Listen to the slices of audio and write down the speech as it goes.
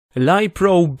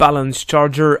LiPro Balance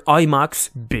Charger iMax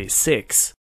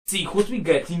B6. See what we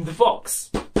get in the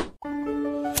box.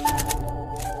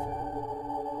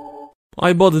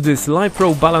 I bought this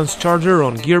LiPro Balance Charger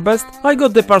on GearBest. I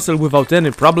got the parcel without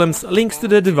any problems, links to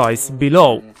the device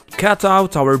below. Cut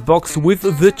out our box with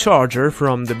the charger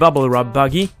from the bubble wrap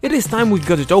baggie. It is time we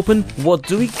got it open. What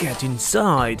do we get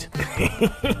inside?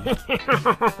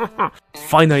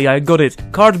 Finally I got it.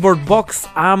 Cardboard box.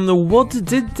 What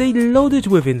did they load it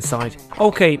with inside?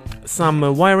 Okay, some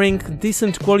wiring,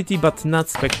 decent quality but not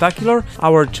spectacular.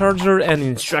 Our charger and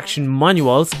instruction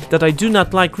manuals that I do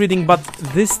not like reading, but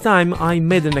this time I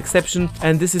made an exception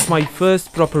and this is my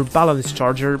first proper balance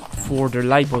charger for the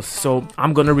LiPos, so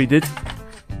I'm gonna read it.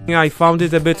 I found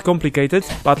it a bit complicated,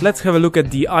 but let's have a look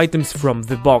at the items from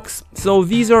the box. So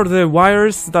these are the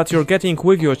wires that you're getting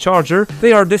with your charger.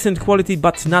 They are decent quality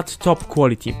but not top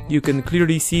quality. You can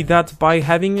clearly see that by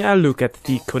having a look at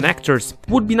the connectors.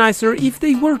 Would be nicer if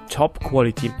they were top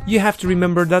quality. You have to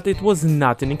remember that it was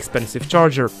not an expensive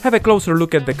charger. Have a closer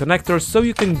look at the connectors so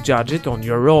you can judge it on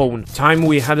your own. Time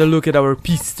we had a look at our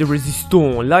piece de resistance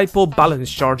LiPo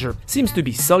balance charger. Seems to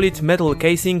be solid metal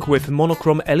casing with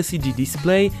monochrome LCD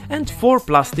display and 4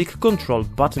 plastic control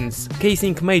buttons.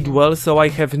 Casing made well, so I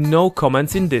have no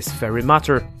comments in this very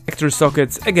matter. Connector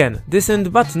sockets, again,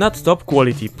 decent but not top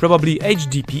quality, probably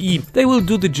HDPE. They will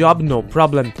do the job no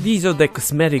problem. These are the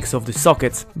cosmetics of the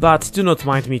sockets, but do not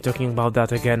mind me talking about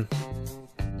that again.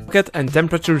 And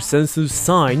temperature sensor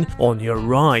sign on your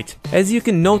right. As you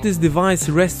can notice, the device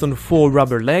rests on 4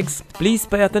 rubber legs. Please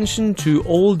pay attention to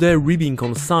all the ribbing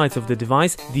on sides of the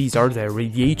device. These are the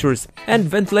radiators and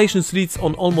ventilation slits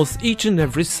on almost each and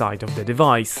every side of the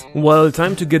device. Well,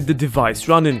 time to get the device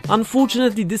running.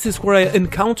 Unfortunately, this is where I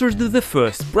encountered the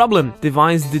first problem.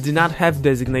 Device did not have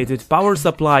designated power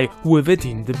supply with it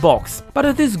in the box, but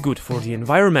it is good for the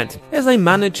environment, as I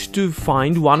managed to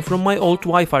find one from my old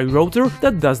Wi-Fi router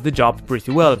that does the job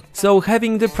pretty well. So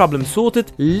having the problem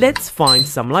sorted, let's find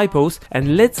some LiPos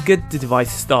and let's get the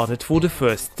device started for the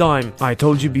first time. I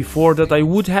told you before that I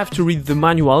would have to read the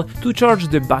manual to charge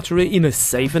the battery in a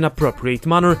safe and appropriate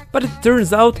manner, but it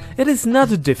turns out it is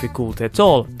not difficult at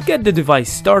all. Get the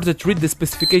device started, read the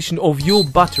specification of your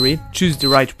battery, choose the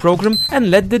right program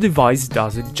and let the device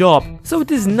does its job. So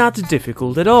it is not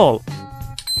difficult at all.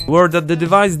 Word that the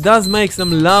device does make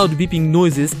some loud beeping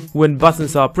noises when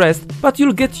buttons are pressed, but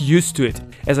you'll get used to it.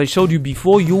 As I showed you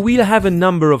before, you will have a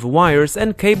number of wires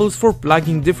and cables for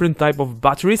plugging different type of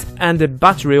batteries and a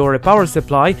battery or a power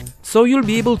supply, so you'll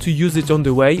be able to use it on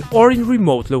the way or in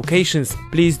remote locations.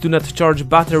 Please do not charge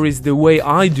batteries the way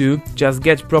I do, just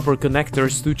get proper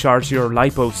connectors to charge your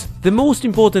LiPos. The most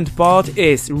important part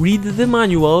is read the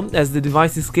manual, as the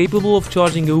device is capable of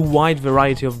charging a wide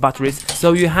variety of batteries,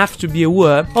 so you have to be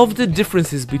aware of the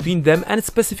differences between them and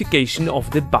specification of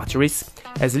the batteries,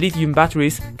 as lithium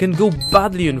batteries can go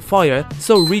badly on fire,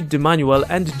 so read the manual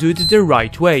and do it the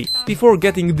right way. Before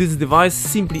getting this device,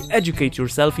 simply educate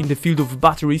yourself in the field of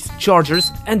batteries,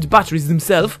 chargers and batteries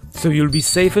themselves, so you'll be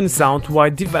safe and sound while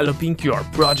developing your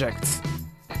projects.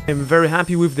 I'm very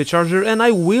happy with the charger and I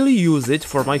will use it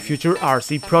for my future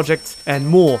RC projects and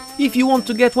more. If you want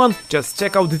to get one, just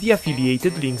check out the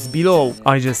affiliated links below.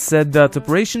 I just said that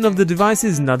operation of the device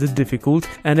is not difficult,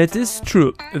 and it is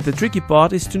true. The tricky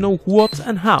part is to know what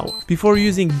and how. Before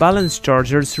using balance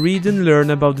chargers, read and learn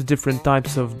about the different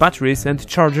types of batteries and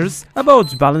chargers,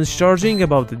 about balance charging,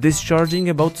 about discharging,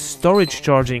 about storage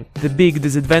charging. The big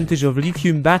disadvantage of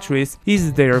lithium batteries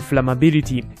is their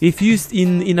flammability, if used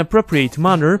in inappropriate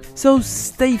manner. So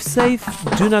stay safe,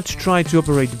 do not try to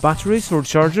operate batteries or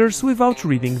chargers without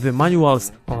reading the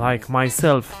manuals, like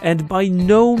myself, and by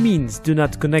no means do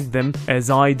not connect them as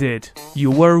I did.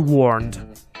 You were warned.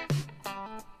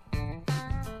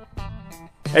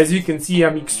 As you can see,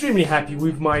 I'm extremely happy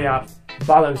with my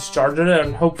balance charger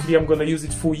and hopefully I'm gonna use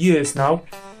it for years now.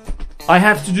 I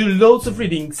have to do loads of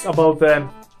readings about the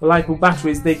LiPo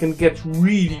batteries. They can get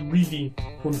really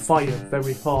on fire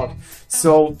very hard,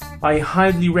 so I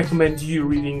highly recommend you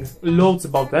reading loads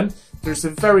about them. There's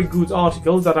a very good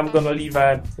article that I'm gonna leave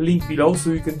a link below so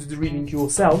you can do the reading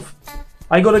yourself.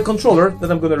 I got a controller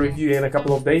that I'm gonna review in a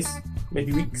couple of days,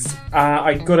 maybe weeks.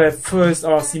 I got a first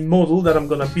RC model that I'm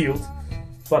gonna build,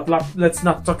 but let's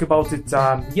not talk about it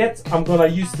yet. I'm gonna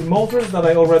use the motors that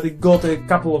I already got a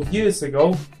couple of years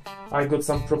ago. I got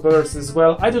some propellers as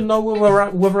well. I don't know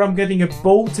whether I'm getting a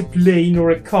boat, a plane or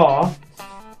a car,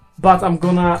 but I'm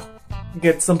gonna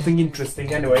get something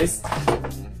interesting anyways.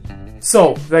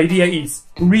 So the idea is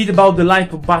read about the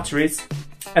LiPo batteries,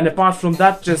 and apart from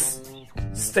that, just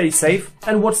stay safe,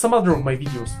 and watch some other of my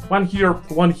videos. One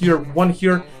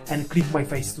here, and click my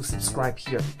face to subscribe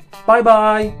here. Bye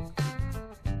bye!